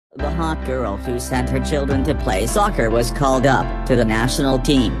The hot girl who sent her children to play soccer was called up to the national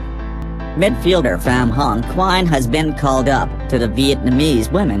team. Midfielder Pham Hong Quyen has been called up to the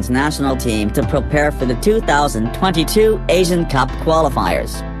Vietnamese women's national team to prepare for the 2022 Asian Cup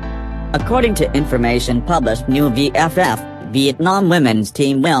qualifiers. According to information published New VFF, Vietnam women's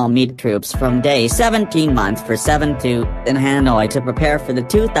team will meet troops from day 17 month for 7-2 in Hanoi to prepare for the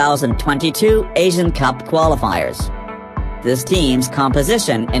 2022 Asian Cup qualifiers. This team's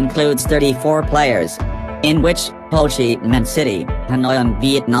composition includes 34 players, in which Ho Chi Minh City, Hanoi and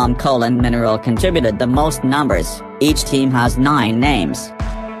Vietnam Mineral contributed the most numbers. Each team has 9 names.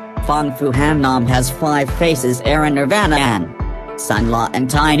 Phong Phu Han Nam has 5 faces. Aaron Nirvana and Sun La and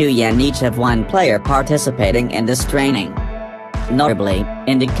Tai Nguyen each have 1 player participating in this training. Notably,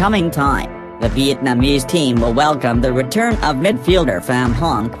 in the coming time, the Vietnamese team will welcome the return of midfielder Pham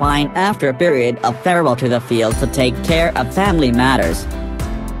Hong Quyen after a period of farewell to the field to take care of family matters.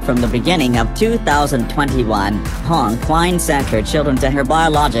 From the beginning of 2021, Hong Quyen sent her children to her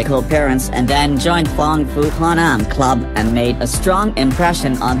biological parents and then joined Phong Phu Han Nam Club and made a strong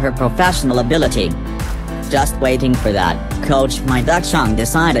impression on her professional ability. Just waiting for that, coach Mai Duc Chung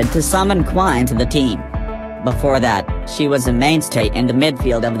decided to summon Quyen to the team. Before that, she was a mainstay in the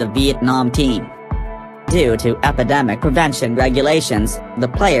midfield of the Vietnam team. Due to epidemic prevention regulations, the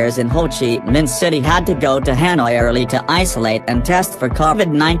players in Ho Chi Minh City had to go to Hanoi early to isolate and test for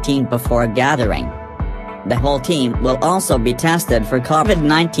COVID-19 before gathering. The whole team will also be tested for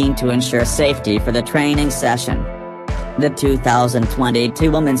COVID-19 to ensure safety for the training session. The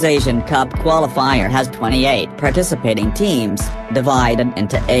 2022 Women's Asian Cup qualifier has 28 participating teams, divided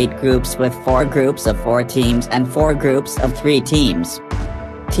into 8 groups with 4 groups of 4 teams and 4 groups of 3 teams.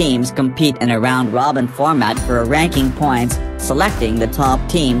 Teams compete in a round-robin format for ranking points, selecting the top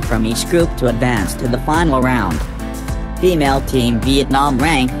team from each group to advance to the final round. Female team Vietnam,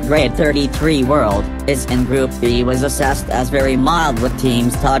 ranked grade 33 world, is in Group B, was assessed as very mild with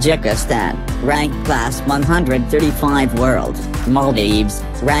teams Tajikistan, ranked class 135 world, Maldives,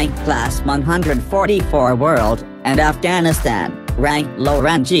 ranked class 144 world, and Afghanistan, ranked low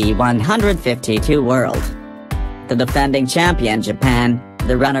rank G 152 world. The defending champion Japan,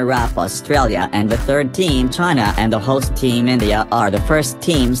 the runner-up Australia and the third team China and the host team India are the first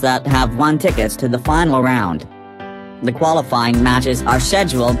teams that have won tickets to the final round. The qualifying matches are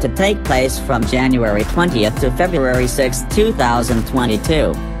scheduled to take place from January 20th to February 6,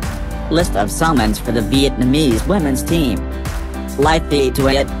 2022. List of summons for the Vietnamese women's team. Lai Thi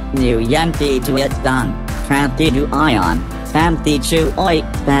Tuet, Nguyen Thi Tuet Dang, Tran Thi Du Ion, Pham Thi Chu Oi,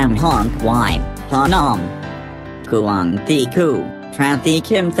 Pham Hong Quyen, Ha Nam, Kuang Thi Ku, Tran Thi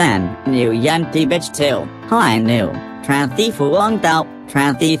Kim Then, Nguyen Thi Bich Tu, Hai Nu, Tran Thi Phuong Tao,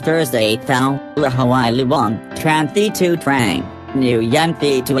 Tran Thi Thursday Thao, La Hawaii Luong, Tran Thi Tu Trang, Nguyen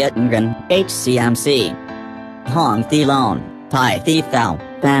Thi Tuet Nguyen, HCMC. Hong Thi Lon, Tai Thi Thao,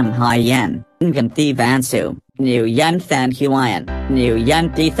 Pham Hai Yen, Nguyen Thi Van Su, Nguyen Than Huyen,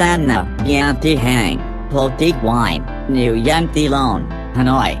 Nguyen Thi Than Na, Gian Thi Hang, Ho Thi Quyen, Nguyen Thi Lon,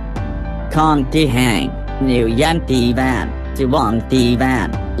 Hanoi. Kong Thi Hang, Nguyen Thi Van, Tuong Thi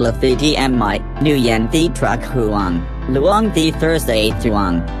Van, La Thi Tm Mai, Nguyen Thi Truc Huang, Luong Thi Thursday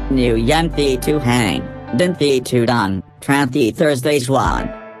Tuong, Nguyen Thi Tu Hang, Din Thi Tu Dang, Tran Thi Thursday Xuan,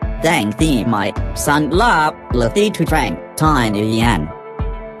 Dang Thi Mai, Sun La, La Thi Tu Trang, Tai Nguyen.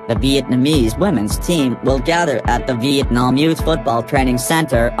 The Vietnamese women's team will gather at the Vietnam Youth Football Training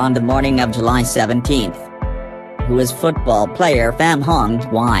Center on the morning of July 17th. Who is football player Pham Hong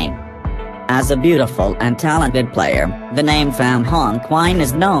Quyen? As a beautiful and talented player, the name Pham Hong Quyen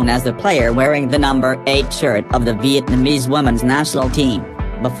is known as the player wearing the number 8 shirt of the Vietnamese women's national team.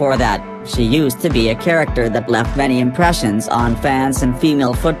 Before that, she used to be a character that left many impressions on fans and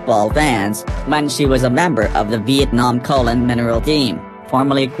female football fans, when she was a member of the Vietnam Mineral team,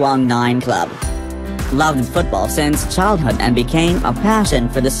 formerly Quang Nine Club. Loved football since childhood and became a passion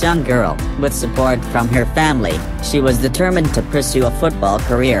for this young girl. With support from her family, she was determined to pursue a football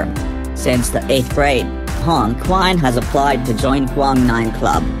career. Since the 8th grade, Hong Quyen has applied to join Quang Nine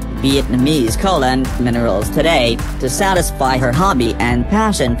Club, Vietnamese Minerals today, to satisfy her hobby and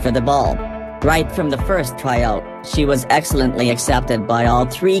passion for the ball. Right from the first tryout, she was excellently accepted by all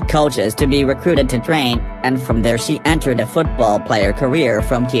 3 coaches to be recruited to train, and from there she entered a football player career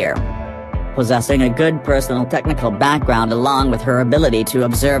from here. Possessing a good personal technical background along with her ability to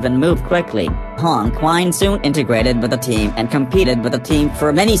observe and move quickly, Hong Quyen soon integrated with the team and competed with the team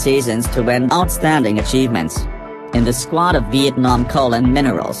for many seasons to win outstanding achievements. In the squad of Vietnam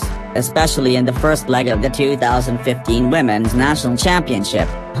Minerals, especially in the first leg of the 2015 Women's National Championship,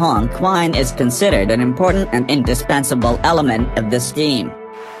 Hong Quyen is considered an important and indispensable element of this team.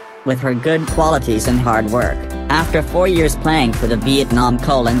 with her good qualities and hard work. After 4 years playing for the Vietnam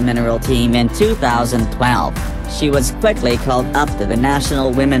Mineral team in 2012, she was quickly called up to the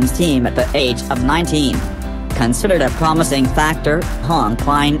national women's team at the age of 19. Considered a promising factor, Hong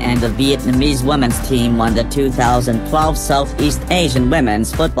Quine and the Vietnamese women's team won the 2012 Southeast Asian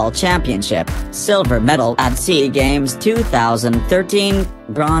Women's Football Championship, silver medal at SEA Games 2013,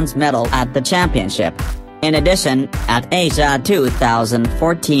 bronze medal at the championship. In addition, at Asia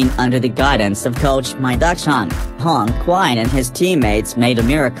 2014 under the guidance of coach Mai Duc-Chun, Hong Quine and his teammates made a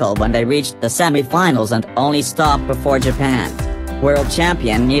miracle when they reached the semi-finals and only stopped before Japan world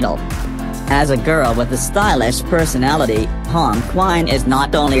champion Needle. As a girl with a stylish personality, Hong Quine is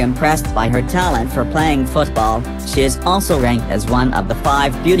not only impressed by her talent for playing football, she is also ranked as one of the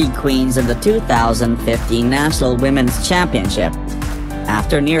 5 beauty queens of the 2015 National Women's Championship.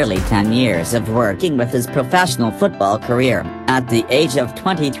 After nearly 10 years of working with his professional football career, at the age of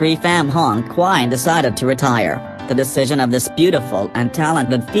 23 Pham Hong Quine decided to retire. The decision of this beautiful and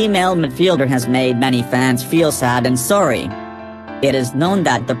talented female midfielder has made many fans feel sad and sorry. It is known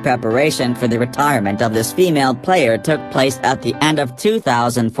that the preparation for the retirement of this female player took place at the end of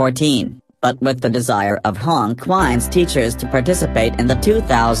 2014, but with the desire of Hong Quine's teachers to participate in the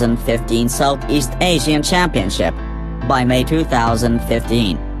 2015 Southeast Asian Championship. By May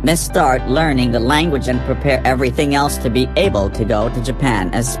 2015, Miss start learning the language and prepare everything else to be able to go to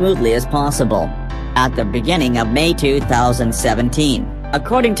Japan as smoothly as possible. At the beginning of May 2017,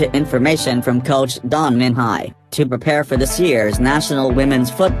 according to information from coach Don Min Hai, to prepare for this year's National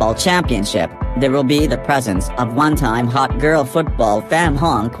Women's Football Championship, there will be the presence of one-time hot girl football Pham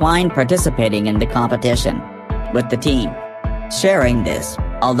Hong Quine participating in the competition with the team. Sharing this,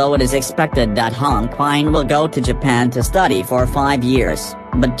 although it is expected that Hong Quine will go to Japan to study for 5 years,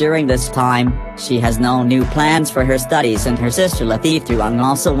 but during this time, she has no new plans for her studies and her sister Lathi Thuong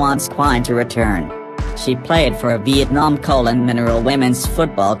also wants Quine to return. She played for a Vietnam Mineral Women's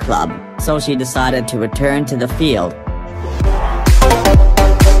Football Club, so she decided to return to the field.